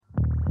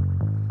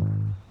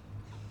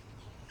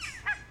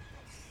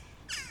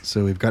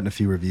So we've gotten a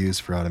few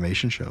reviews for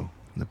Automation Show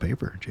in the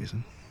paper,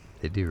 Jason.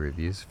 They do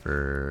reviews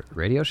for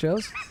radio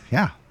shows?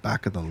 Yeah,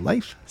 back at the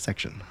life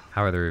section.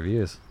 How are the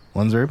reviews?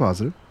 One's very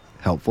positive,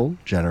 helpful,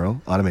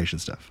 general, automation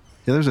stuff.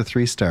 The other's a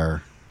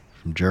 3-star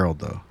from Gerald,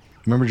 though.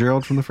 Remember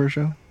Gerald from the first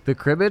show? The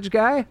cribbage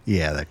guy?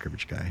 Yeah, that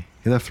cribbage guy.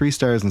 He left 3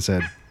 stars and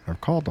said,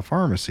 I've called the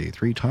pharmacy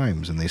 3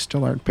 times and they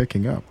still aren't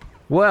picking up.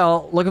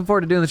 Well, looking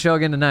forward to doing the show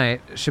again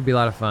tonight. It should be a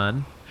lot of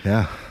fun.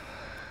 Yeah.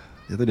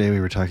 The other day we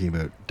were talking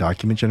about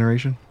document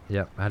generation.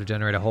 Yep, how to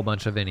generate a whole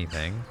bunch of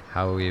anything.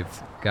 How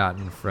we've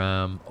gotten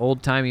from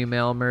old-timey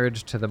mail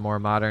merge to the more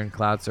modern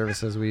cloud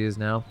services we use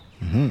now.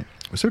 Mm-hmm.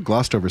 We sort of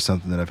glossed over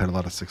something that I've had a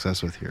lot of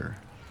success with here,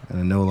 and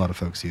I know a lot of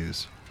folks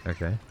use.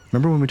 Okay.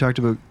 Remember when we talked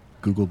about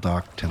Google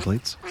Doc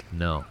templates?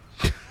 No.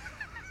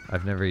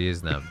 I've never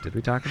used them. Did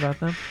we talk about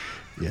them?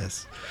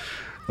 Yes.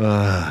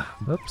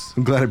 Oops.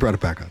 I'm glad I brought it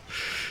back up.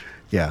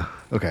 Yeah.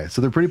 Okay. So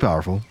they're pretty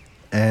powerful,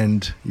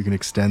 and you can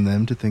extend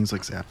them to things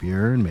like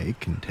Zapier and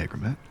Make and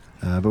Integromat.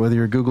 But whether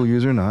you're a Google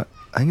user or not,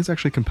 I think it's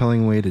actually a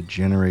compelling way to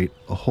generate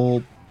a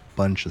whole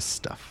bunch of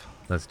stuff.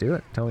 Let's do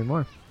it. Tell me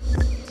more.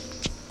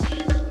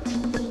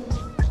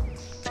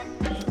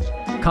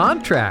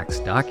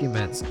 Contracts,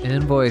 documents,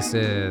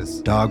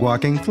 invoices. Dog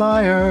walking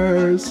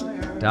flyers.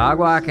 Dog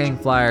walking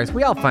flyers.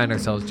 We all find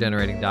ourselves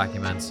generating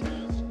documents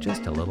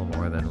just a little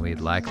more than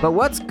we'd like. But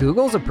what's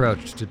Google's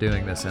approach to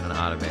doing this in an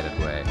automated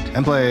way?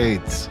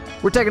 Templates.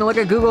 We're taking a look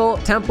at Google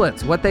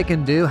templates, what they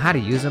can do, how to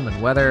use them,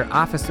 and whether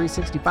Office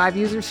 365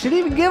 users should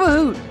even give a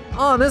hoot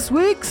on this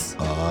week's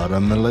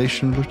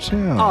Automation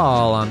Town.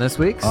 All on this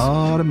week's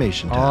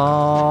Automation Town.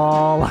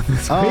 All on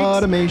this week's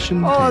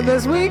Automation All on Town.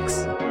 this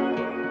week's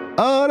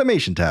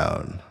Automation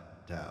Town.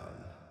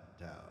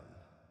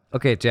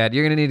 Okay, Chad,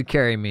 you're going to need to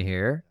carry me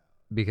here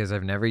because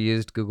I've never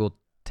used Google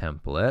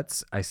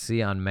templates. I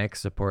see on Make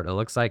support, it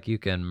looks like you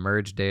can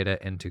merge data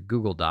into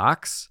Google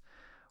Docs,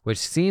 which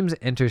seems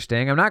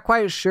interesting. I'm not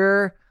quite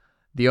sure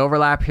the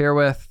overlap here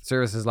with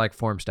services like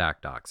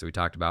FormStack Docs that we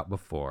talked about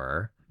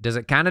before. Does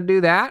it kind of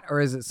do that, or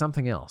is it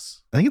something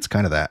else? I think it's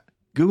kind of that.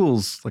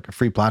 Google's like a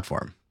free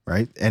platform,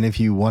 right? And if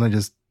you want to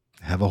just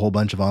have a whole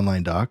bunch of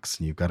online docs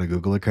and you've got a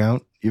Google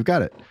account, you've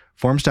got it.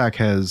 FormStack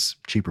has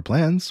cheaper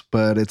plans,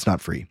 but it's not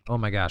free. Oh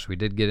my gosh, we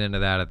did get into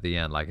that at the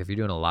end. Like if you're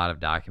doing a lot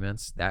of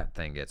documents, that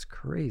thing gets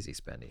crazy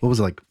spendy. What was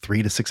it, like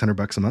 $300 to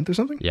 $600 a month or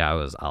something? Yeah, it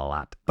was a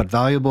lot. But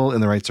valuable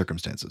in the right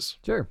circumstances.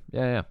 Sure,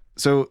 yeah.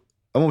 So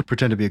I won't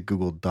pretend to be a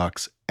Google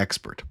Docs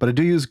expert, but I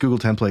do use Google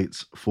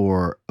templates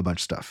for a bunch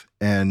of stuff.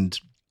 And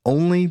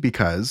only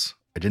because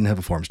I didn't have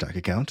a FormStack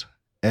account.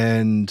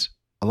 And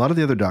a lot of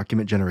the other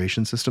document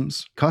generation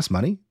systems cost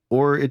money,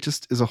 or it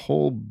just is a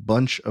whole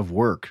bunch of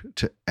work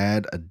to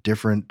add a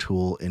different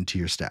tool into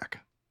your stack.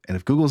 And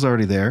if Google's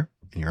already there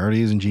and you're already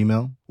using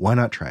Gmail, why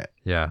not try it?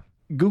 Yeah.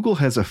 Google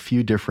has a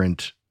few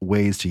different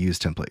ways to use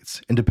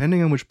templates. And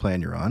depending on which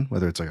plan you're on,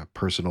 whether it's like a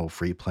personal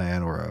free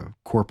plan or a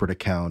corporate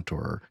account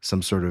or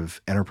some sort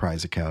of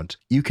enterprise account,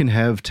 you can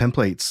have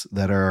templates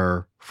that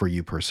are for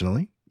you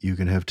personally. You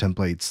can have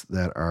templates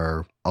that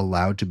are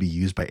allowed to be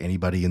used by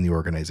anybody in the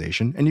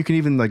organization. And you can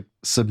even like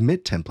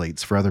submit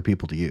templates for other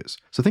people to use.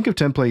 So think of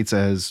templates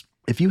as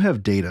if you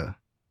have data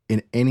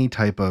in any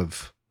type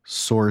of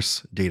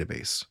source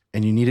database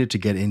and you need it to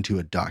get into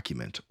a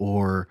document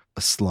or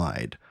a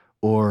slide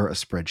or a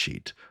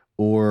spreadsheet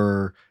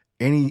or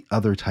any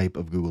other type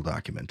of Google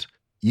document,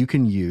 you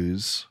can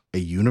use a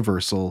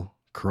universal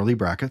curly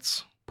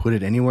brackets, put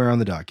it anywhere on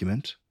the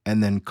document,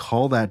 and then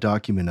call that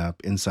document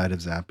up inside of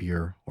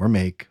Zapier or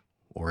Make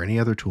or any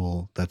other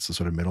tool that's the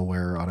sort of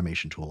middleware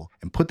automation tool,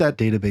 and put that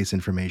database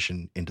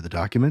information into the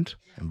document,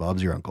 and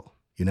Bob's your uncle.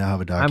 You now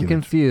have a document. I'm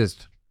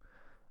confused.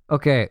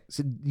 Okay,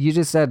 so you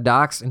just said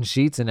docs and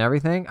sheets and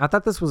everything? I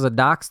thought this was a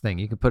docs thing.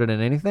 You could put it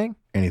in anything?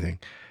 Anything.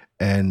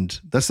 And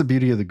that's the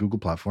beauty of the Google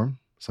platform.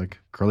 It's like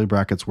curly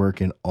brackets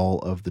work in all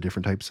of the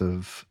different types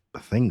of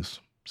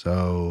things.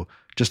 So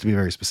just to be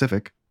very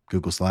specific,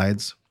 Google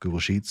Slides, Google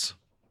Sheets,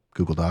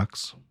 Google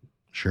Docs.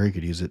 Sure, you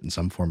could use it in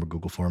some form of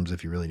Google Forms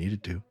if you really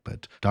needed to,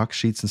 but Docs,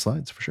 Sheets, and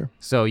Slides for sure.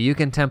 So you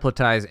can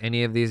templatize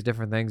any of these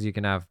different things. You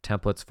can have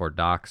templates for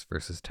Docs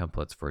versus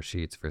templates for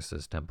Sheets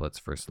versus templates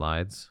for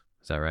Slides.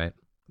 Is that right?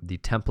 The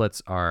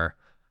templates are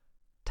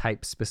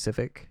type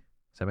specific.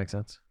 Does that make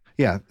sense?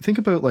 Yeah. Think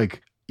about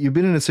like you've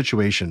been in a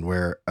situation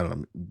where, I don't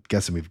know, I'm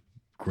guessing we've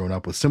grown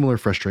up with similar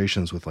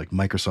frustrations with like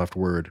Microsoft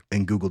Word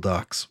and Google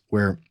Docs,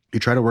 where you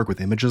try to work with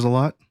images a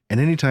lot. And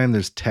anytime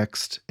there's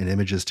text and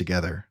images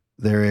together,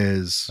 there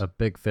is a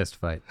big fist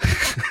fight.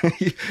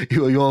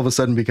 you all of a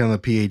sudden become a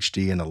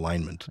PhD in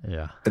alignment.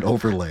 Yeah. An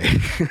overlay.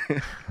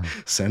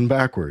 Send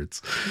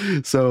backwards.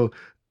 So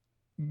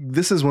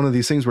this is one of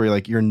these things where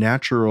like your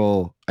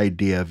natural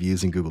idea of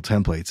using Google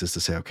templates is to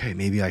say, okay,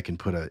 maybe I can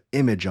put an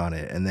image on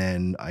it and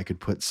then I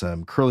could put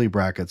some curly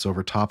brackets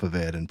over top of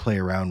it and play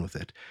around with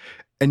it.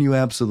 And you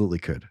absolutely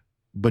could,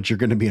 but you're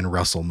going to be in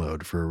wrestle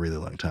mode for a really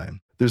long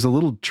time. There's a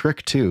little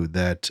trick too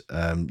that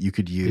you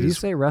could use. Did you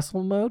say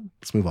wrestle mode?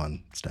 Let's move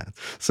on, Stan.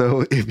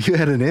 So if you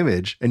had an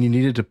image and you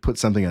needed to put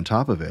something on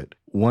top of it,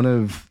 one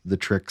of the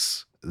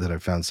tricks that I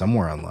found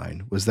somewhere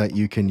online was that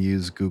you can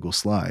use Google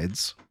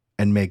Slides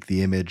and make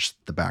the image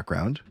the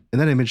background. And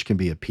that image can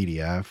be a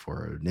PDF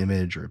or an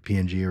image or a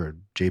PNG or a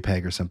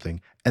JPEG or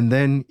something. And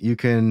then you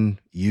can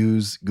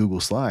use Google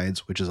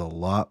Slides, which is a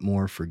lot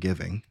more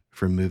forgiving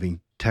for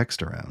moving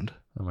text around.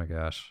 Oh my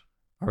gosh.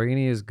 Are we going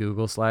to use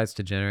Google Slides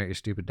to generate your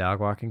stupid dog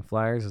walking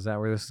flyers? Is that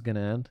where this is going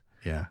to end?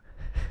 Yeah.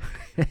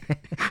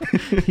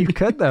 You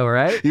could though,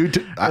 right?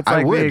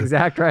 I would. The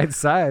exact right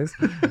size.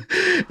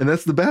 And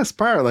that's the best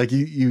part. Like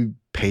you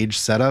page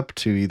setup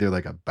to either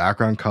like a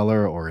background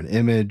color or an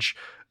image,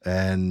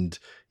 and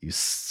you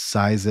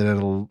size it at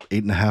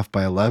 8.5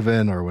 by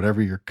 11 or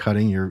whatever you're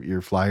cutting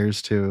your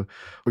flyers to,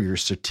 or your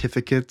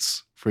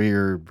certificates for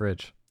your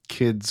fridge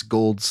kids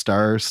gold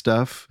star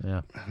stuff. Yeah.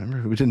 I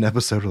remember we did an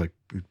episode where like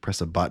we'd press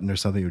a button or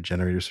something, it would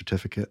generate a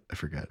certificate. I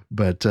forget.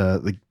 But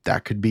like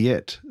that could be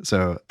it.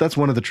 So that's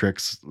one of the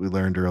tricks we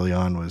learned early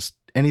on, was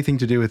anything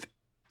to do with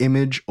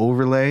image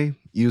overlay,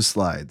 use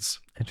slides.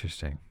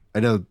 Interesting. I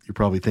know you're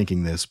probably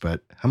thinking this,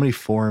 but how many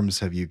forms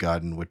have you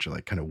gotten which are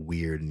like kind of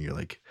weird and you're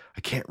like,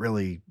 I can't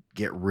really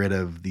get rid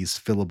of these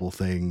fillable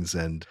things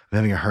and I'm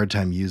having a hard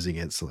time using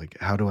it. So like,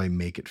 how do I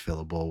make it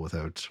fillable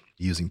without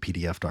using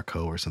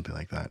pdf.co or something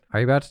like that? Are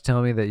you about to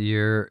tell me that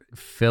you're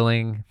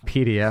filling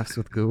PDFs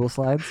with Google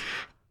Slides?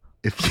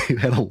 If you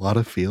had a lot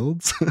of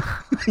fields,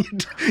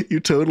 you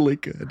totally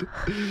could.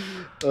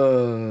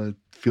 It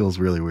feels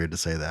really weird to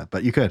say that,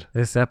 but you could.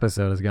 This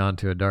episode has gone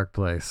to a dark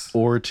place.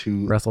 Or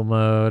to wrestle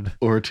mode.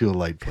 Or to a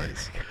light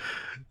place.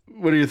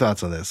 What are your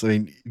thoughts on this? I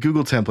mean,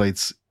 Google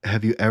templates,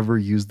 have you ever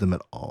used them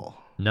at all?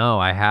 No,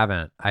 I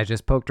haven't. I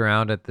just poked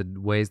around at the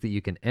ways that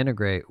you can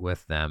integrate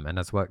with them, and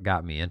that's what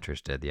got me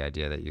interested, the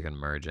idea that you can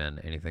merge in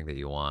anything that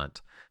you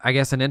want. I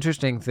guess an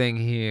interesting thing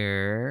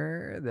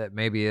here that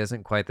maybe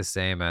isn't quite the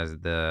same as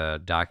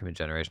the document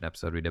generation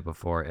episode we did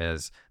before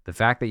is the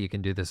fact that you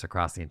can do this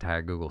across the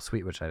entire Google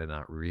suite, which I did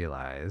not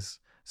realize.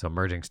 So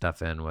merging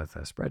stuff in with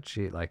a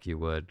spreadsheet like you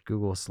would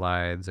Google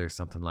Slides or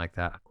something like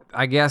that.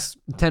 I guess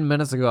 10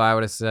 minutes ago, I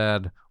would have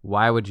said,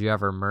 why would you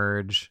ever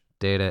merge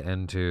data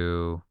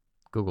into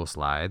Google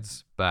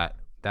Slides? But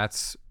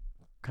that's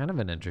kind of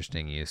an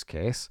interesting use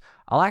case.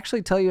 I'll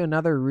actually tell you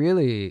another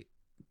really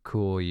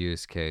cool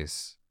use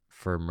case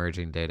for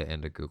merging data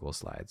into Google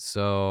Slides.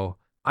 So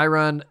I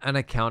run an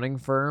accounting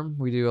firm.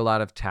 We do a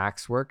lot of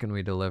tax work and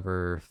we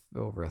deliver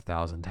over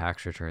 1,000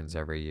 tax returns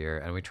every year.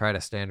 And we try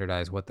to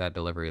standardize what that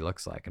delivery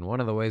looks like. And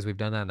one of the ways we've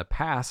done that in the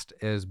past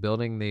is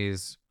building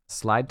these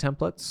slide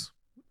templates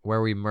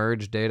where we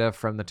merge data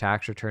from the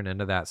tax return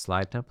into that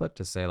slide template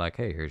to say like,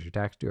 hey, here's your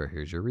tax due, or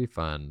here's your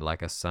refund,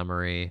 like a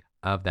summary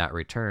of that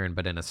return,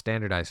 but in a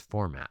standardized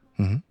format.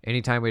 Mm-hmm.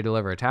 Anytime we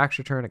deliver a tax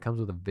return, it comes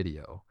with a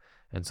video.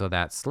 And so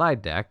that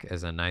slide deck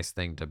is a nice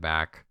thing to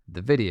back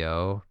the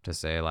video to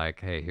say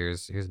like, hey,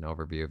 here's an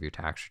overview of your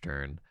tax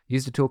return.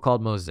 Used a tool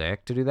called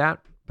Mosaic to do that,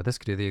 but this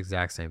could do the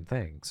exact same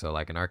thing. So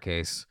like in our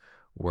case,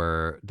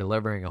 we're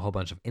delivering a whole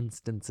bunch of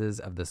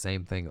instances of the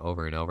same thing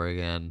over and over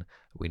again.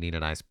 We need a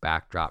nice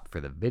backdrop for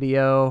the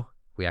video.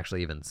 We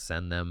actually even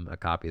send them a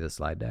copy of the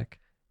slide deck.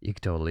 You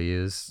could totally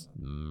use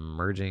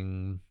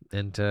merging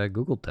into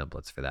Google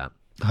templates for that.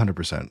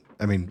 100%.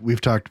 I mean, we've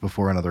talked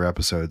before in other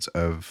episodes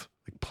of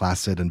like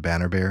Placid and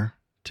Banner Bear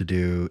to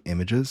do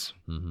images,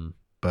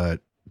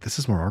 but this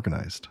is more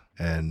organized.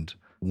 And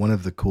one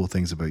of the cool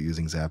things about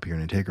using Zapier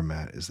and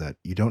Integromat is that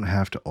you don't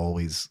have to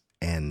always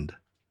end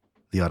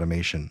the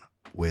automation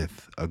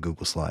with a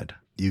Google slide.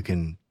 You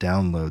can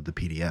download the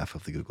PDF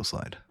of the Google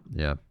slide.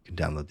 Yeah. You can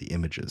download the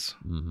images.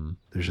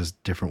 There's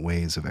just different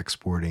ways of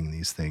exporting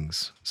these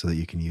things so that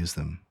you can use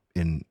them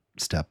in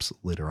steps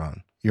later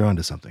on. You're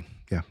onto something.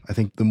 Yeah. I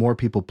think the more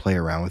people play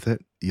around with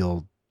it,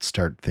 you'll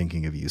start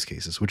thinking of use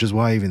cases, which is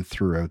why I even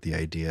threw out the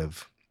idea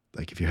of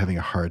like, if you're having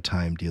a hard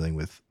time dealing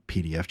with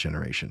PDF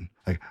generation,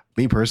 like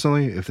me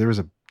personally, if there was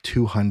a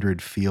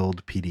 200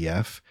 field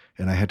PDF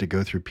and I had to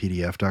go through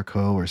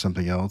pdf.co or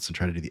something else and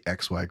try to do the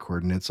XY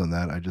coordinates on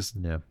that, I just,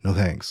 no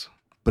thanks.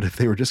 But if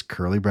they were just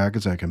curly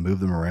brackets and I can move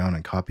them around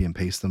and copy and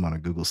paste them on a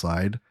Google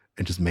slide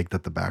and just make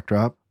that the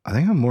backdrop, I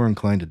think I'm more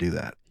inclined to do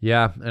that.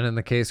 Yeah. And in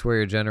the case where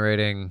you're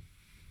generating,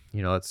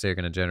 let's say you're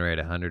going to generate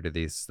 100 of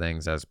these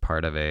things as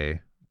part of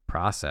a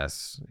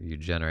process, you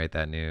generate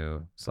that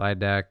new slide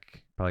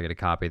deck, probably get a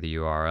copy of the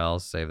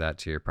URLs, save that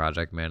to your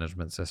project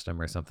management system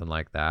or something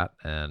like that.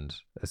 And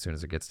as soon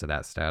as it gets to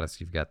that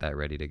status, you've got that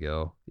ready to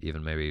go.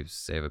 Even maybe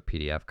save a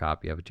PDF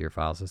copy of it to your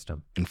file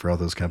system. And for all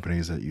those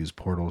companies that use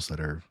portals that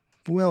are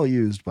well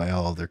used by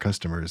all of their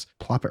customers,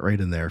 plop it right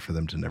in there for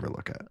them to never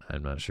look at.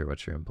 I'm not sure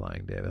what you're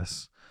implying,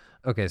 Davis.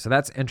 Okay, so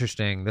that's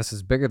interesting. This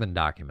is bigger than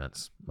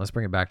documents. Let's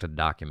bring it back to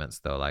documents,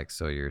 though. Like,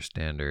 so your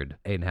standard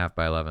 8.5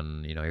 by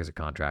 11, here's a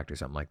contract or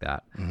something like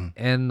that.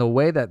 And the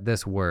way that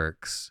this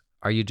works,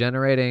 are you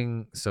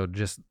generating, so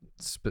just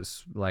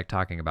like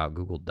talking about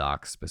Google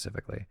Docs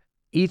specifically,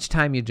 each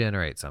time you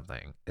generate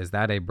something, is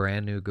that a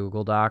brand new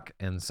Google Doc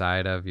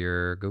inside of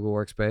your Google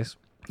Workspace?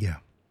 Yeah.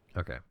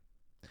 Okay.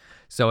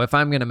 So if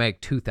I'm going to make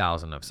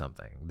 2,000 of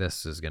something,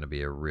 this is going to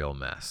be a real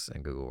mess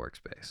in Google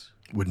Workspace.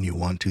 Wouldn't you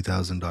want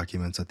 2,000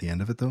 documents at the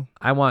end of it, though?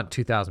 I want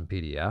 2,000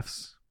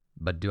 PDFs,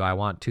 but do I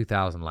want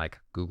 2,000 like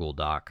Google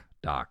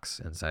Docs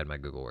inside my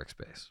Google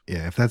Workspace?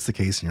 Yeah, if that's the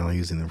case and you're only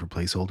using them for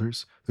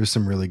placeholders, there's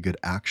some really good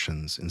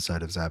actions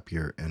inside of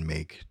Zapier and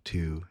Make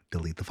to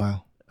delete the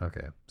file.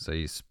 Okay, so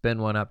you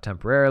spin one up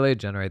temporarily,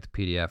 generate the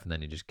PDF, and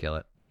then you just kill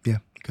it. Yeah,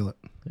 kill it.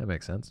 That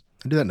makes sense.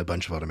 I do that in a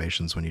bunch of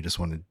automations when you just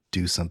want to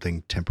do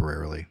something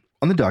temporarily.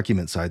 On the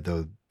document side,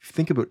 though, if you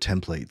think about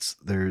templates,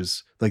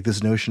 there's like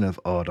this notion of,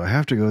 oh, do I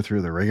have to go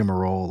through the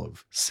rigmarole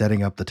of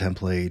setting up the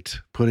template,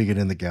 putting it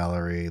in the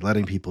gallery,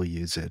 letting people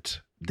use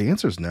it? The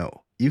answer is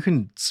no. You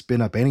can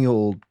spin up any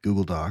old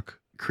Google Doc,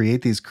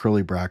 create these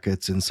curly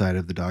brackets inside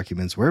of the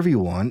documents wherever you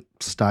want,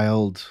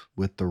 styled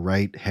with the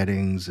right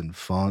headings and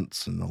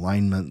fonts and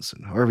alignments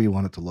and however you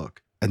want it to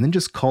look, and then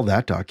just call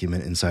that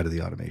document inside of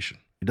the automation.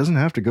 It doesn't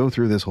have to go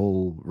through this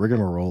whole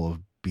rigmarole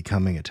of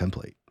becoming a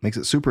template. Makes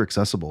it super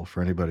accessible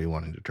for anybody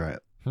wanting to try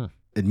it.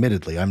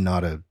 Admittedly, I'm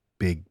not a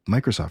big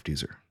Microsoft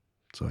user,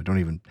 so I don't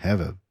even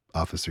have a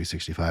Office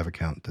 365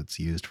 account that's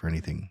used for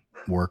anything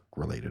work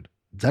related.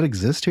 Does that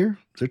exist here?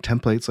 Is there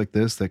templates like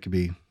this that could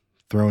be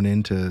thrown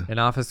into... In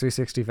Office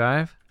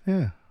 365?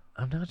 Yeah.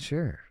 I'm not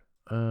sure.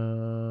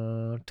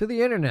 To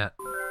the internet.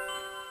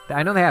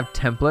 I know they have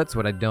templates.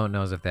 What I don't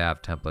know is if they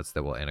have templates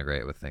that will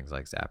integrate with things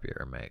like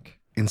Zapier or Make.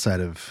 Inside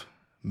of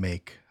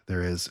Make,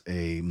 there is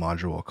a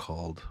module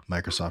called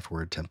Microsoft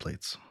Word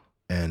Templates,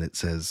 and it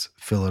says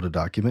fill out a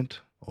document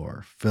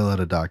or fill out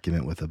a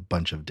document with a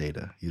bunch of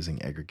data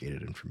using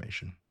aggregated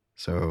information.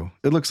 So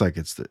it looks like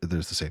there's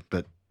the same,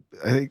 but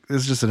I think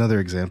this is just another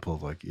example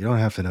of like, you don't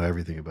have to know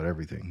everything about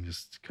everything.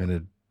 Just kind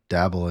of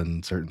dabble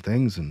in certain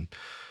things. And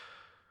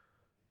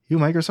you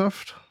a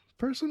Microsoft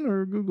person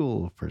or a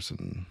Google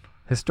person?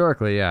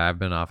 Historically, yeah, I've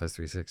been Office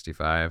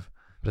 365.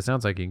 But it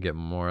sounds like you can get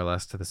more or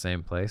less to the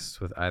same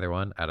place with either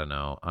one. I don't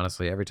know.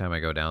 Honestly, every time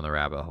I go down the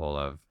rabbit hole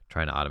of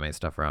trying to automate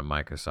stuff around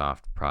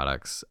Microsoft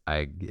products,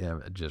 I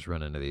just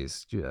run into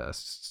these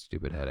just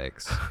stupid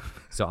headaches.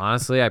 So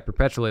honestly, I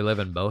perpetually live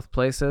in both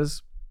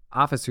places.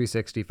 Office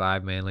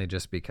 365 mainly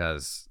just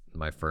because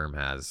my firm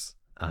has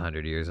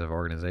 100 years of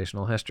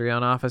organizational history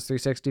on Office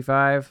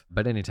 365.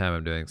 But anytime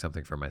I'm doing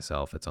something for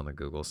myself, it's on the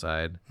Google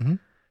side. Mm-hmm.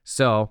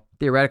 So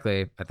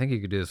theoretically, I think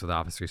you could do this with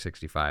Office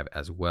 365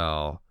 as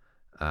well.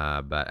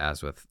 But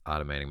as with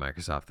automating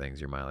Microsoft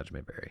things, your mileage may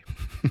vary.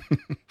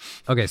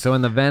 Okay, so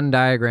in the Venn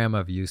diagram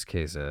of use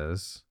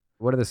cases,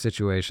 what are the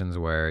situations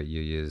where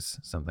you use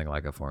something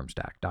like a form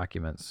stack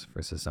documents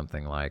versus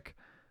something like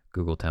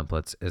Google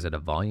templates? Is it a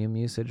volume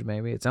usage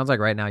maybe? It sounds like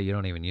right now you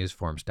don't even use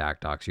form stack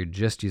docs. You're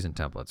just using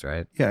templates,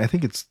 right? Yeah, I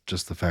think it's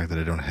just the fact that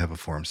I don't have a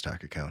form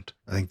stack account.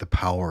 I think the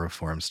power of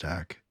form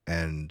stack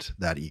and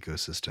that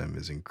ecosystem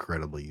is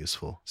incredibly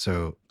useful.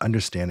 So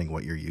understanding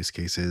what your use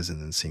case is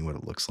and then seeing what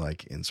it looks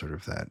like in sort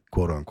of that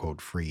quote unquote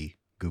free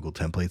Google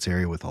templates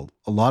area with a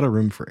lot of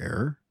room for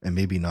error and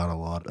maybe not a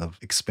lot of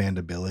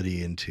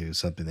expandability into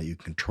something that you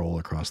control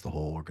across the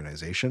whole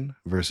organization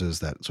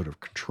versus that sort of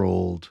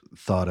controlled,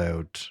 thought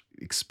out,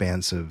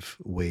 expansive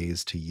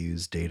ways to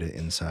use data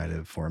inside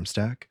of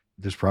FormStack.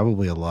 There's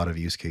probably a lot of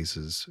use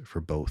cases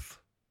for both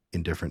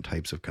in different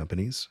types of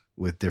companies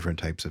with different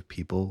types of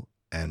people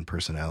and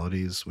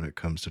personalities when it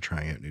comes to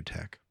trying out new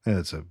tech. And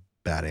it's a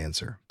bad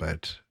answer,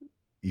 but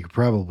you could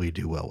probably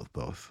do well with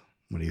both.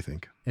 What do you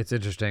think? It's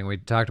interesting. We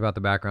talked about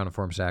the background of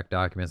FormStack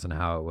documents and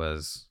how it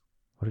was,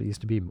 what it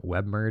used to be,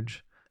 web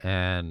merge.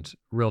 And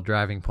real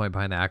driving point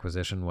behind the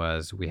acquisition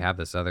was we have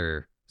this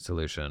other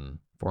solution,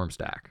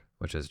 FormStack,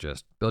 which is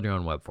just build your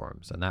own web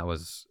forms. And that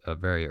was a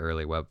very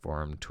early web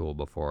form tool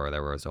before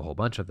there was a whole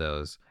bunch of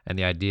those. And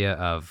the idea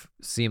of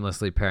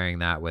seamlessly pairing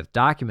that with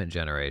document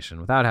generation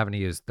without having to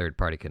use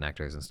third-party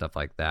connectors and stuff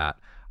like that,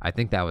 I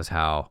think that was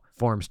how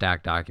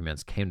FormStack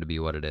documents came to be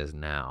what it is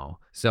now.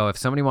 So if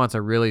somebody wants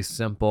a really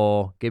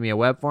simple, give me a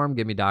web form,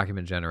 give me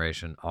document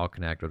generation, all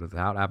connected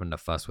without having to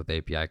fuss with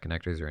API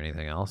connectors or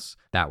anything else,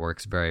 that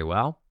works very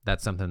well.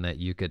 That's something that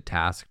you could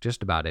task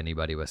just about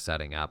anybody with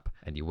setting up,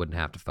 and you wouldn't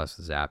have to fuss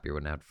with Zap, you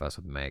wouldn't have to fuss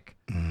with Make.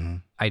 Mm-hmm.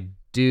 I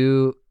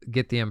do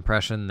get the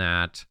impression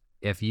that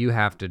if you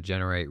have to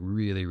generate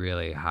really,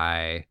 really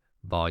high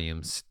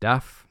volume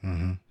stuff,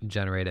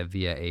 generate it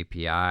via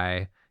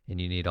API, and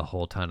you need a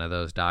whole ton of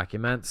those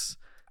documents,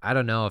 I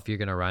don't know if you're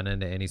going to run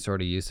into any sort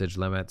of usage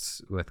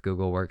limits with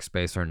Google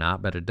Workspace or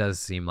not, but it does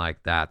seem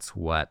like that's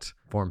what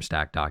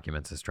FormStack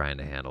documents is trying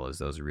to handle, is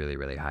those really,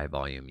 really high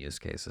volume use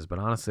cases. But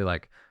honestly,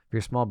 like if you're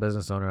a small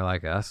business owner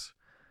like us,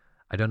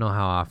 I don't know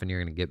how often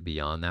you're going to get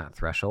beyond that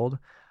threshold.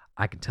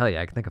 I can tell you,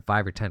 I can think of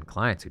 5 or 10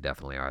 clients who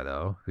definitely are,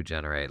 though, who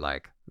generate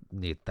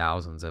need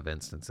thousands of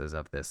instances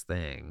of this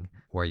thing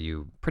where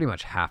you pretty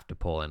much have to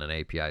pull in an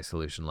API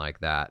solution like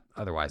that.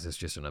 Otherwise, it's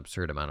just an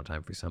absurd amount of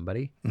time for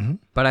somebody. Mm-hmm.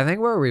 But I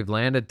think where we've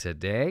landed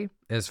today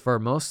is for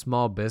most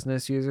small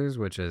business users,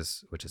 which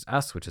is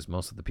us, which is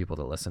most of the people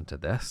that listen to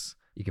this,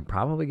 You can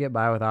probably get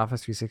by with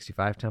Office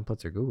 365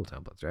 templates or Google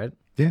templates, right?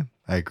 Yeah,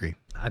 I agree.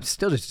 I'm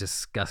still just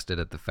disgusted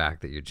at the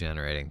fact that you're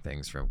generating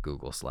things from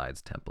Google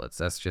Slides templates.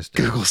 That's just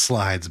Google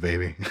Slides,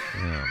 baby.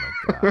 Oh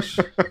my gosh.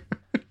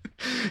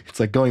 It's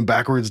like going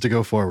backwards to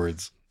go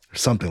forwards or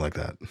something like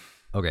that.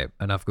 Okay,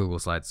 enough Google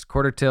Slides.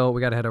 Quarter till,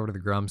 we got to head over to the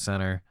Grum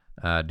Center,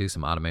 do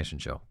some automation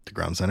show. The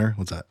Grum Center?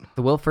 What's that?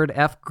 The Wilford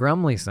F.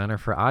 Grumley Center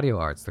for Audio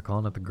Arts. They're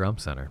calling it the Grum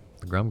Center.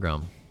 The Grum.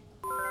 Same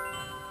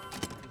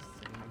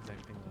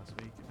exact thing last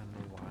week. I don't know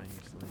why you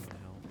still need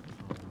help.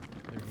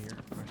 They're here.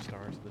 Our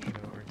stars of the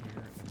show are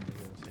here. I'm going to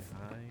go say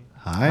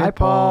hi. Hi,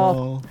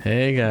 Paul.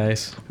 Hey,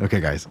 guys. Okay,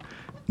 guys.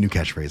 New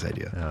catchphrase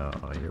idea.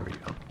 Oh, here we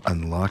go.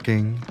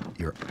 Unlocking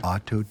your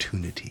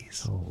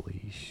auto-tunities.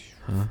 Holy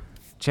Huh?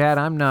 Chad,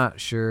 I'm not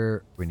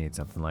sure we need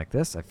something like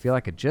this. I feel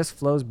like it just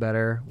flows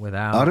better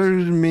without...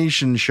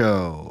 Automation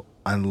show.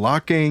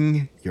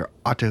 Unlocking your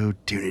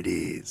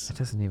auto-tunities. It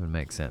doesn't even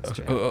make sense,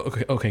 Chad.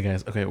 Okay,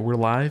 guys. Okay, we're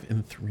live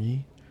in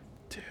 3,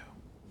 2.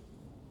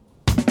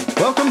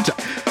 Welcome to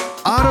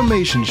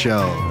Automation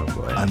Show. Oh,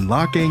 boy.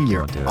 Unlocking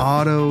your Don't do it.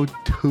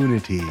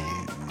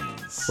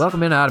 auto-tunities.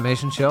 Welcome into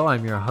Automation Show.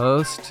 I'm your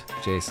host,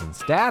 Jason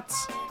Stats.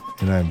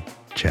 And I'm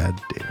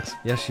Chad Davis.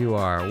 Yes, you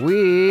are.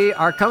 We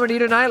are coming to you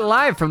tonight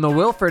live from the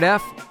Wilford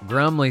F.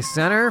 Grumley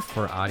Center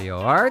for Audio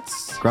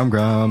Arts,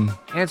 Grum.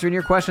 answering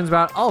your questions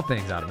about all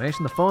things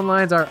automation. The phone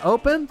lines are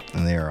open.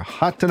 And they are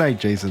hot tonight,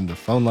 Jason. The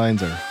phone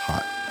lines are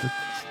hot.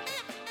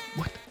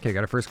 What? Okay,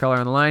 got our first caller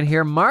on the line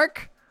here,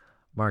 Mark.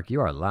 Mark,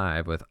 you are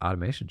live with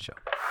Automation Show.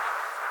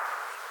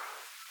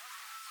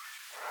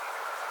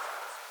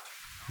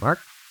 Mark?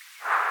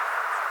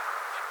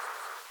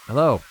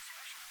 Hello.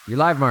 You're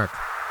live, Mark.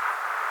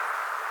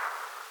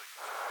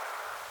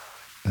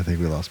 I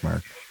think we lost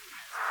Mark.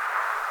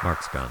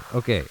 Mark's gone.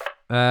 Okay.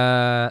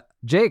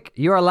 Jake,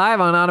 you are live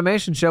on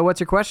Automation Show.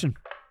 What's your question?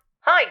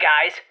 Hi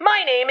guys,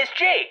 my name is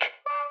Jake.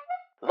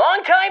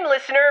 Long-time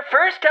listener,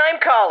 first-time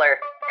caller.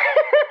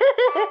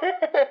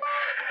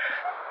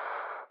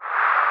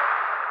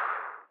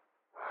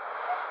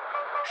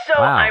 So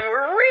Wow. I'm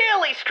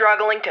really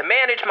struggling to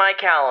manage my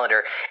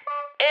calendar,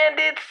 and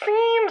it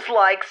seems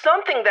like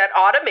something that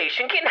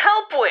automation can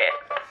help with.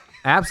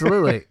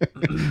 Absolutely.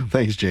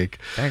 Thanks, Jake.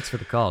 Thanks for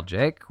the call,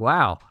 Jake.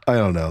 Wow. I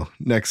don't know.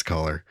 Next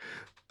caller.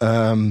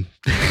 How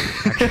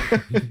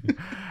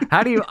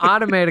do you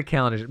automate a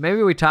calendar?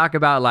 Maybe we talk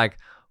about like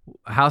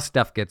how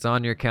stuff gets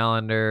on your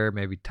calendar,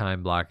 maybe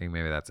time blocking.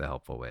 Maybe that's a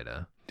helpful way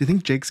to... Do you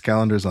think Jake's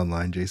calendar is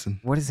online,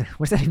 Jason? What is it?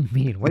 What does that even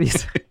mean? What do you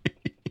say?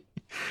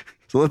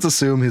 So let's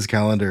assume his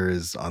calendar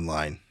is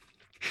online.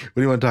 What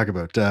do you want to talk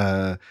about?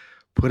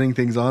 Putting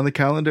things on the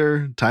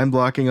calendar, time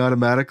blocking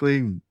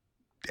automatically,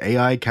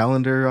 AI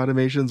calendar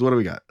automations. What do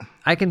we got?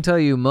 I can tell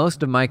you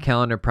most of my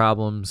calendar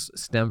problems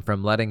stem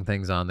from letting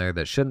things on there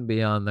that shouldn't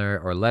be on there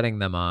or letting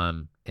them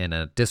on in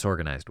a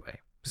disorganized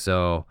way.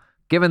 So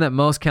given that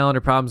most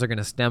calendar problems are going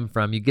to stem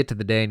from, you get to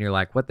the day and you're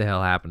like, what the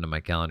hell happened to my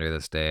calendar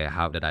this day?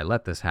 How did I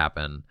let this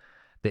happen?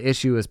 The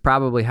issue is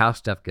probably how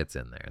stuff gets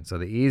in there. And so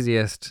the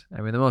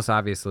most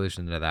obvious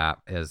solution to that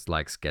is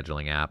like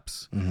scheduling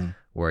apps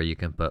where you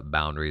can put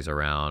boundaries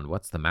around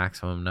what's the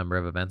maximum number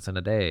of events in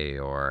a day,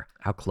 or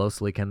how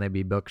closely can they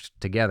be booked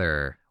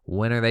together?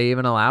 When are they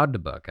even allowed to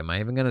book? Am I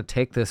even going to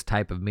take this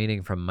type of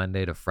meeting from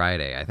Monday to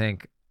Friday? I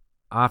think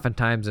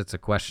oftentimes it's a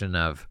question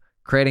of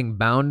creating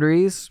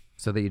boundaries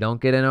so that you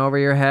don't get in over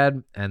your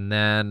head, and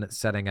then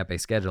setting up a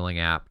scheduling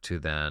app to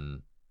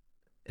then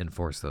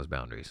enforce those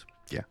boundaries.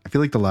 Yeah. I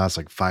feel like the last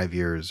 5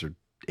 years or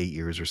 8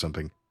 years or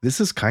something, this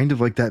is kind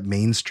of like that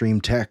mainstream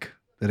tech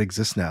that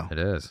exists now. It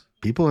is.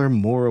 People are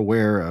more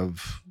aware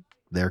of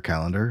their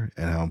calendar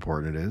and how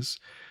important it is.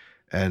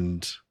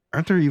 And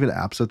aren't there even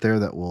apps out there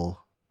that will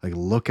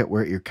look at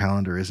where your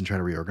calendar is and try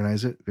to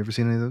reorganize it? Have you ever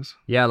seen any of those?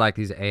 Yeah, like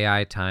these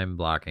AI time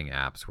blocking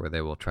apps where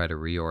they will try to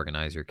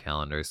reorganize your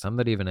calendar. Some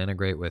that even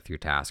integrate with your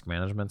task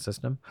management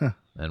system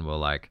and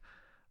will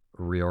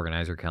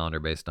reorganize your calendar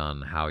based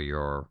on how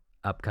your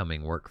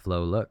upcoming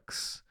workflow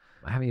looks.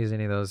 I haven't used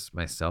any of those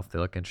myself. They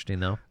look interesting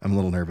though. I'm a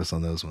little nervous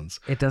on those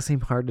ones. It does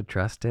seem hard to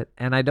trust it.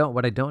 And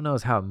what I don't know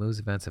is how it moves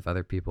events if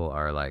other people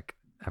are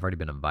have already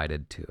been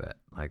invited to it.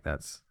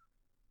 That's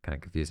kind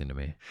of confusing to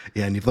me.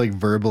 Yeah, and you've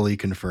verbally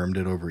confirmed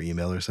it over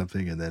email or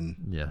something, and then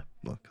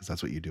because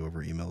that's what you do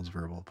over email is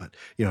verbal. But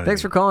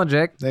Thanks for calling,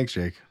 Jake. Thanks,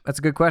 Jake. That's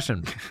a good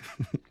question.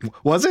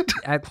 Was it?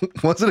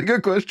 Was it a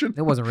good question?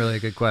 It wasn't really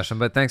a good question,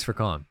 but thanks for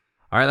calling.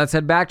 All right, let's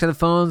head back to the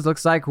phones.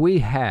 Looks like we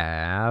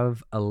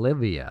have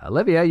Olivia.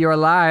 Olivia, you're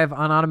live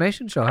on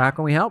Automation Show. How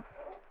can we help?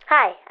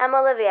 Hi, I'm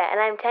Olivia, and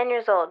I'm 10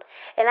 years old,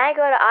 and I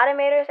go to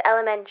Automators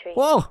Elementary.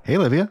 Whoa. Hey,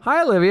 Olivia.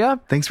 Hi, Olivia.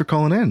 Thanks for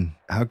calling in.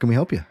 How can we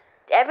help you?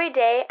 Every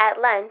day at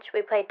lunch,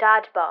 we play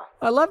dodgeball.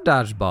 I love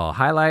dodgeball.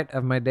 Highlight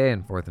of my day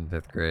in 4th and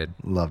 5th grade.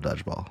 Love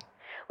dodgeball.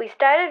 We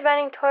started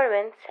running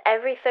tournaments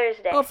every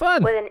Thursday. Oh,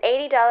 fun. With an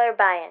 $80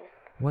 buy-in.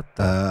 What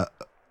the?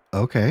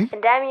 Okay.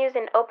 And I'm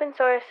using open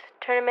source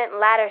tournament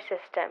ladder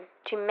system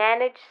to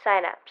manage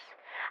signups.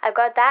 I've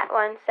got that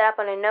one set up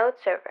on a node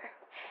server.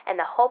 and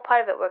the whole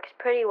part of it works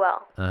pretty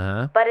well.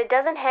 But it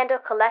doesn't handle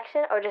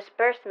collection or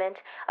disbursement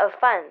of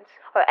funds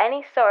or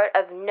any sort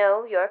of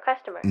know your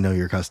customer. Know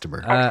your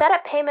customer. I've set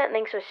up payment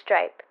links with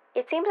Stripe.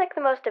 It seems like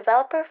the most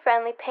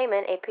developer-friendly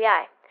payment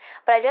API.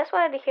 But I just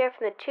wanted to hear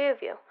from the two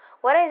of you.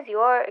 What has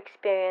your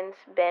experience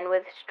been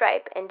with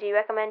Stripe, and do you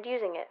recommend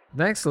using it?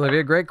 Thanks,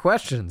 Olivia. Great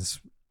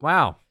questions.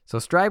 Wow. So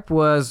Stripe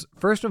was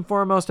first and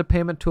foremost a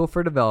payment tool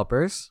for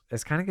developers.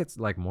 It kind of gets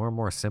like more and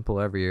more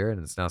simple every year,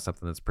 and it's now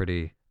something that's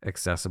pretty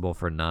accessible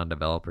for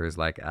non-developers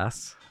like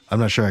us. I'm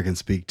not sure I can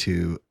speak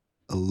to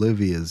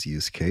Olivia's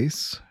use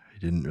case. I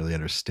didn't really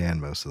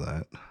understand most of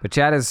that. But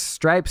Chad, is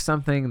Stripe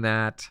something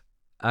that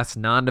us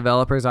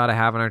non-developers ought to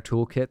have in our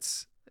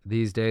toolkits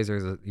these days,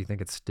 or you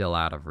think it's still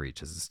out of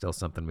reach? Is it still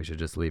something we should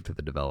just leave to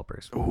the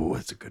developers? Oh,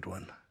 that's a good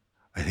one.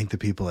 I think the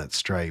people at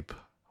Stripe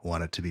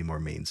want it to be more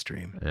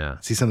mainstream. Yeah.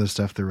 See some of the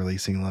stuff they're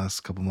releasing the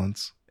last couple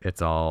months?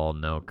 It's all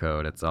no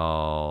code. It's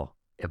all,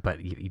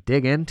 but you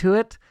dig into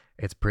it,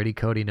 it's pretty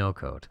codey no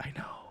code. I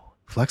know.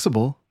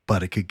 Flexible,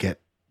 but it could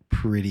get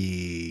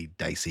pretty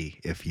dicey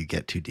if you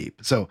get too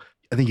deep. So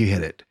I think you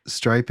hit it.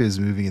 Stripe is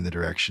moving in the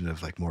direction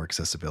of like more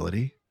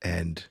accessibility.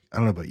 And I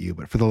don't know about you,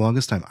 but for the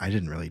longest time, I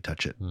didn't really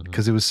touch it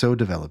because it was so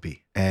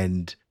developy.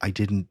 And I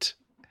didn't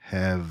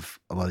have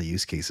a lot of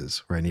use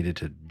cases where I needed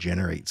to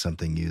generate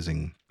something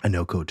using a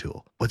no-code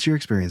tool. What's your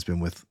experience been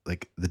with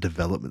like the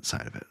development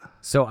side of it?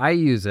 So I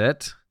use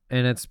it,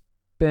 and it's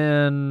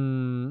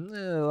been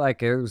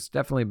there's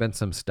definitely been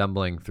some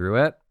stumbling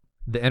through it.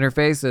 The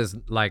interface is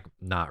like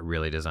not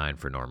really designed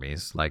for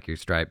normies. Like your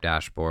Stripe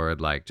dashboard,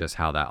 like just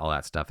how all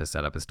that stuff is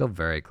set up is still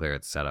very clear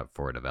it's set up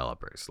for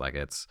developers. Like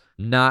it's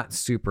not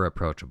super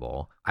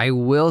approachable. I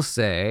will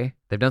say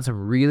they've done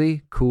some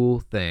really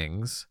cool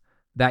things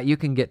that you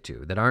can get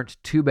to that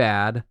aren't too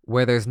bad,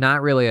 where there's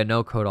not really a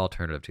no-code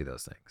alternative to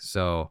those things.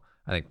 So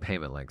I think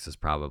payment links is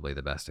probably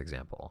the best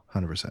example.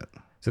 100%.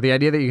 So the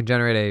idea that you can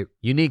generate a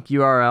unique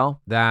URL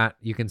that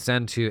you can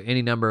send to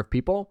any number of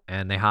people,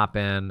 and they hop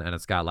in, and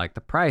it's got like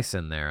the price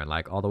in there and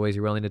like all the ways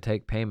you're willing to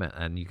take payment,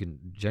 and you can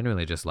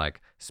genuinely just like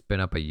spin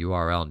up a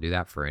URL and do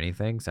that for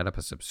anything, set up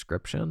a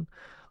subscription.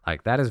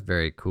 Like that is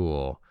very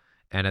cool.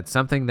 And it's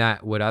something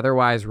that would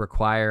otherwise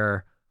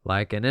require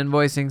like an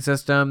invoicing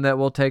system that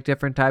will take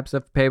different types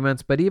of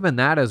payments. But even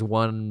that is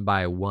one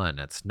by one.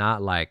 It's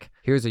not like,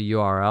 here's a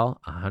URL,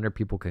 100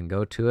 people can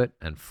go to it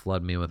and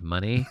flood me with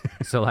money.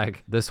 So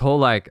like this whole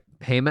like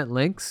payment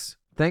links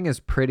thing is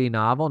pretty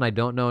novel, and I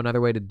don't know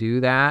another way to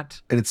do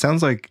that. And it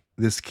sounds like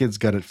this kid's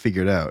got it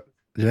figured out.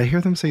 Did I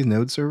hear them say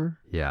node server?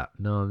 Yeah,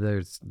 no,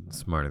 they're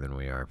smarter than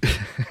we are.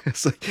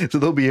 So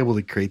they'll be able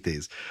to create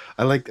these.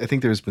 I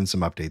think there's been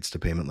some updates to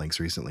payment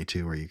links recently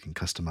too, where you can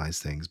customize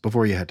things.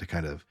 Before you had to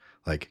kind of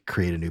like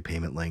create a new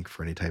payment link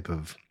for any type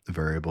of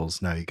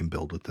variables. Now you can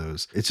build with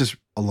those. It's just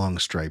along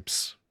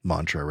Stripe's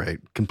mantra, right?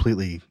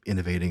 Completely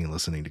innovating and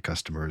listening to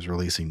customers,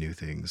 releasing new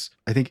things.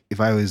 I think if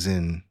I was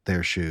in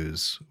their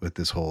shoes with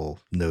this whole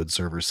node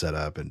server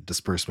setup and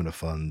disbursement of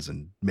funds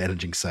and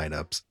managing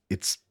signups,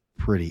 it's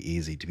pretty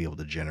easy to be able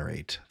to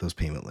generate those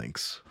payment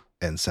links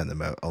and send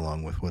them out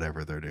along with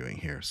whatever they're doing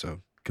here.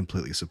 So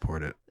completely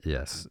support it.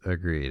 Yes,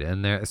 agreed.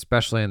 And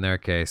especially in their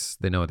case,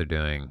 they know what they're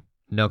doing.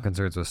 No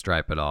concerns with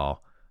Stripe at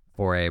all.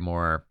 For a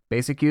more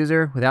basic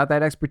user without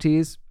that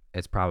expertise,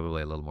 it's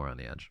probably a little more on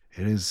the edge.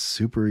 It is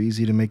super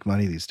easy to make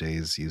money these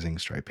days using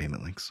Stripe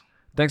payment links.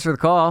 Thanks for the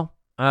call.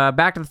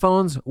 Back to the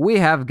phones. We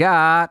have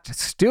got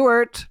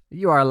Stuart.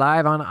 You are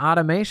live on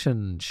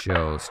Automation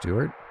Show,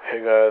 Stuart.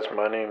 Hey guys,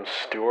 my name's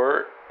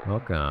Stuart.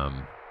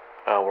 Welcome.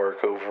 I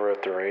work over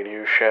at the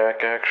Radio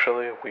Shack,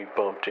 actually. We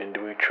bumped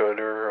into each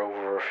other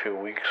over a few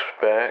weeks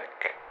back.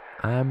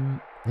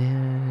 I'm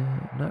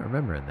not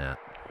remembering that.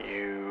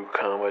 You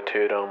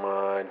commented on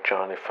my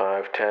Johnny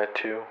 5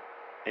 tattoo.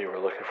 You were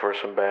looking for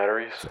some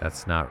batteries.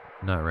 That's not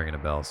ringing a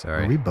bell,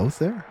 sorry. Are we both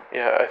there?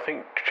 Yeah, I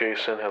think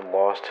Jason had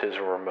lost his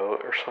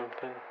remote or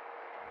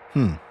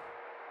something.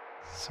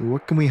 So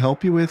what can we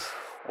help you with?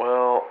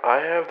 Well, I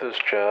have this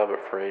job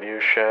at Radio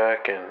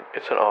Shack, and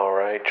it's an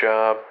alright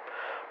job.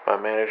 My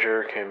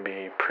manager can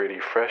be pretty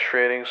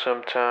frustrating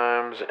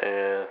sometimes,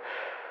 and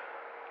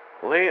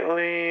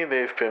lately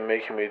they've been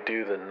making me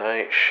do the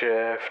night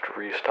shift,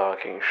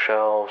 restocking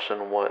shelves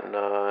and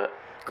whatnot.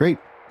 Great.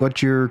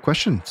 What's your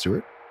question,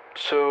 Stuart?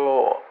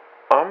 So,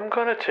 I'm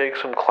gonna take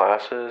some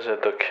classes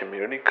at the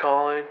community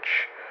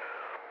college,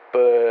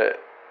 but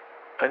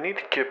I need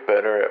to get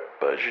better at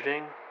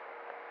budgeting.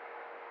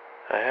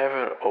 I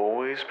haven't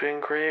always been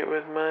great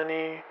with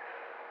money,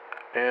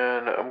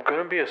 and I'm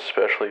gonna be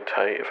especially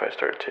tight if I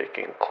start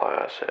taking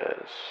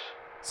classes.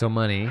 So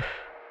money.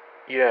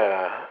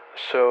 Yeah,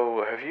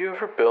 so have you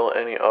ever built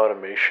any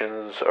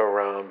automations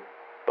around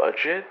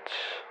budgets?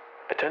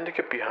 I tend to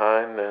get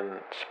behind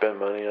and spend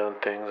money on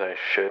things I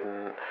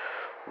shouldn't.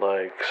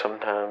 Like,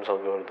 sometimes I'll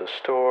go to the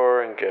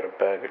store and get a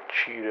bag of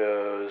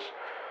Cheetos.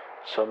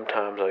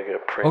 Sometimes I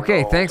get Pringles.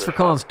 Okay, thanks for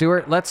calling,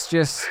 Stuart. I'm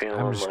just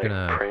like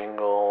gonna...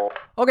 Pringle.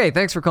 Okay,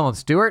 thanks for calling,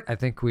 Stuart. I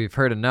think we've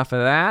heard enough of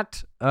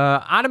that.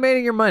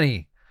 Automating your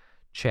money.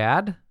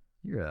 Chad,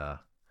 you're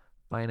a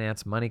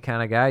finance money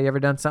kind of guy. You ever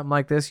done something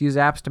like this? Use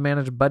apps to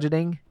manage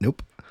budgeting?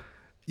 Nope.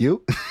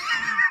 You?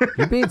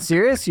 You're being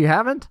serious? You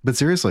haven't? But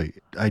seriously,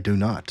 I do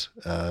not.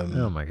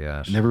 Oh my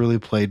gosh. Never really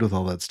played with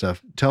all that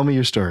stuff. Tell me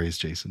your stories,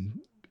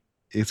 Jason.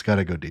 It's got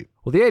to go deep.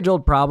 Well, the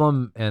age-old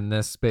problem in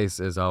this space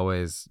is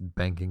always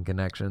banking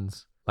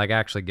connections, like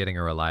actually getting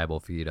a reliable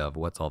feed of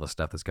what's all the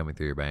stuff that's coming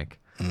through your bank.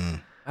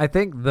 I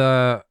think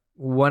the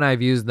one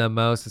I've used the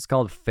most, it's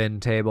called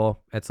FinTable.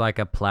 It's like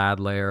a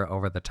Plaid layer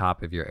over the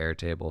top of your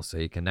Airtable. So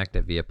you connect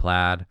it via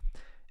Plaid.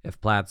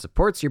 If Plaid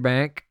supports your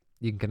bank,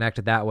 you can connect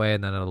it that way,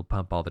 and then it'll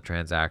pump all the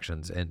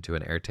transactions into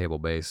an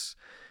Airtable base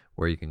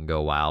where you can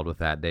go wild with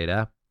that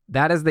data.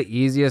 That is the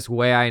easiest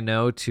way I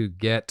know to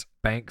get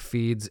bank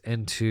feeds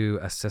into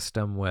a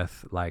system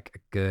with like a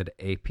good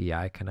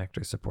API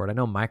connector support. I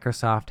know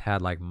Microsoft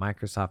had like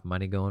Microsoft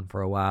Money going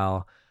for a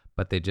while,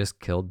 but they just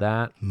killed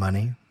that.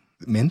 Money?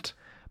 Mint?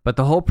 But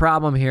the whole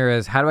problem here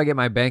is, how do I get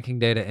my banking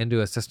data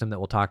into a system that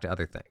will talk to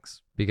other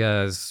things?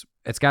 Because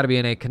it's got to be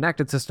in a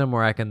connected system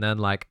where I can then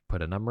like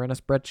put a number in a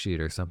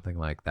spreadsheet or something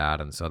like that.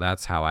 And so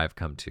that's how I've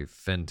come to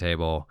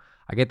FinTable.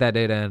 I get that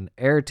data in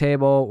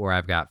Airtable, where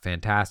I've got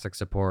fantastic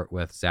support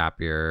with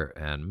Zapier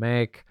and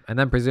Make. And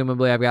then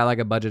presumably I've got like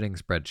a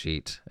budgeting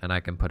spreadsheet, and I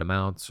can put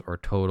amounts or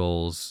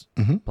totals,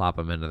 plop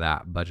them into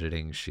that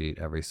budgeting sheet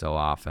every so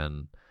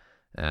often.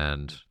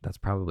 And that's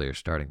probably your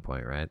starting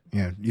point, right?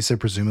 Yeah, you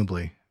said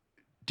presumably.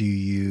 Do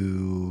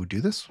you do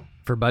this?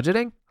 For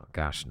budgeting? Oh,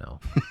 gosh, no.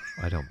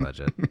 I don't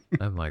budget.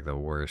 I'm like the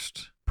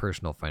worst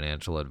personal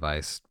financial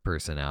advice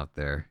person out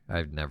there.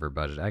 I've never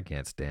budgeted. I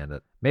can't stand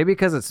it. Maybe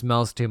because it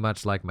smells too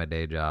much like my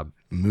day job.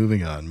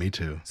 Moving on, me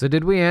too. So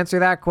did we answer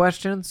that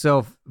question?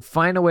 So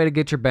find a way to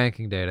get your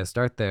banking data.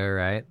 Start there,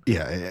 right?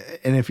 Yeah,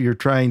 and if you're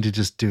trying to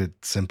just do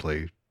it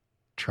simply,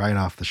 try an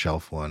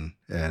off-the-shelf one.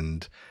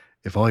 And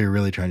if all you're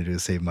really trying to do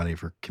is save money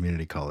for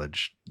community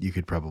college, you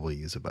could probably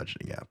use a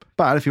budgeting app.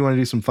 But if you want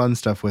to do some fun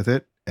stuff with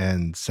it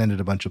and send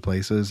it a bunch of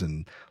places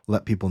and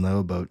let people know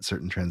about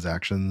certain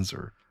transactions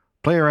or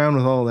play around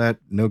with all that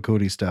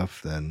no-codey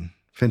stuff, then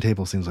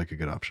FinTable seems like a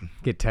good option.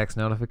 Get text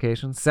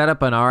notifications. Set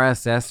up an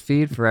RSS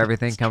feed for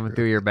everything coming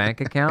through your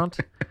bank account.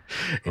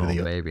 Oh,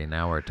 baby,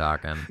 now we're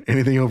talking.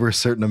 Anything over a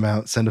certain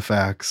amount, send a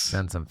fax.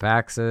 Send some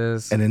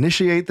faxes. And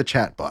initiate the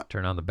chatbot.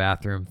 Turn on the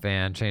bathroom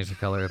fan. Change the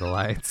color of the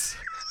lights.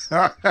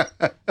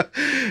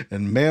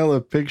 And mail a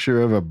picture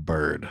of a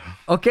bird.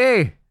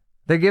 Okay.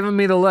 They're giving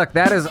me the look.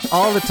 That is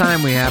all the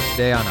time we have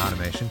today on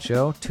Automation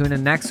Show. Tune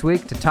in next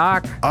week to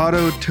talk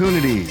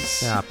Auto-tunities.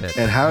 Stop it.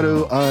 And how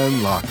to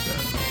unlock them.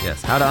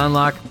 Yes, how to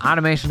unlock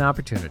automation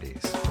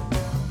opportunities.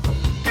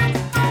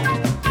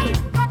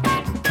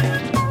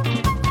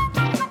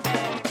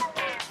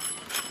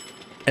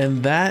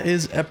 And that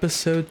is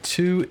episode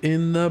 2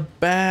 in the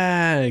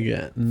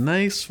bag.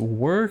 Nice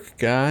work,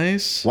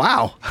 guys.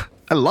 Wow.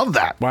 I love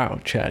that. Wow,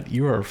 Chad,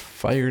 you are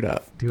fired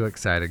up. Too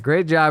excited.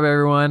 Great job,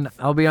 everyone.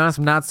 I'll be honest,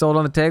 I'm not sold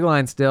on the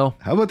tagline still.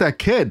 How about that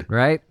kid?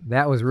 Right?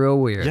 That was real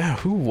weird. Yeah,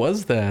 who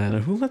was that?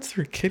 Who lets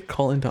their kid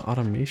call into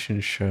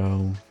Automation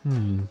Show?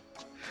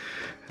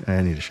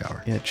 I need a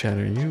shower. Yeah, Chad,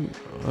 are you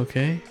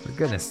okay? For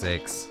goodness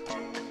sakes.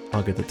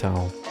 I'll get the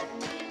towel.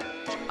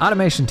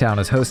 Automation Town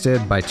is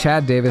hosted by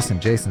Chad Davis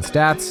and Jason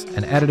Statz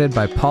and edited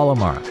by Paul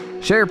O'Mara.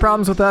 Share your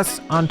problems with us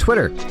on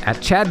Twitter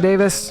at Chad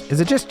Davis.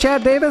 Is it just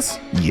Chad Davis?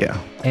 Yeah.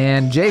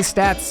 And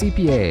JStats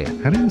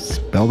CPA. How do you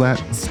spell that?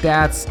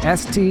 Stats,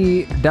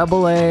 STAATS.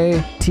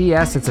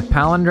 It's a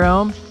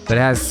palindrome, but it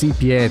has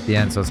CPA at the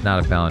end, so it's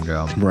not a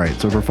palindrome. Right.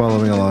 So if we're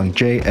following along,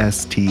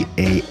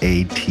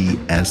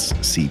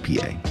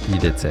 JSTAATSCPA. You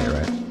did say it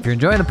right. If you're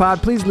enjoying the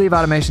pod, please leave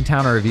Automation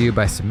Town a review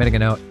by submitting a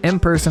note in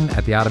person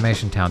at the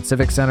Automation Town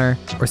Civic Center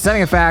or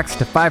sending a fax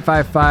to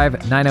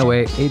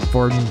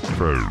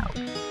 555-908-84.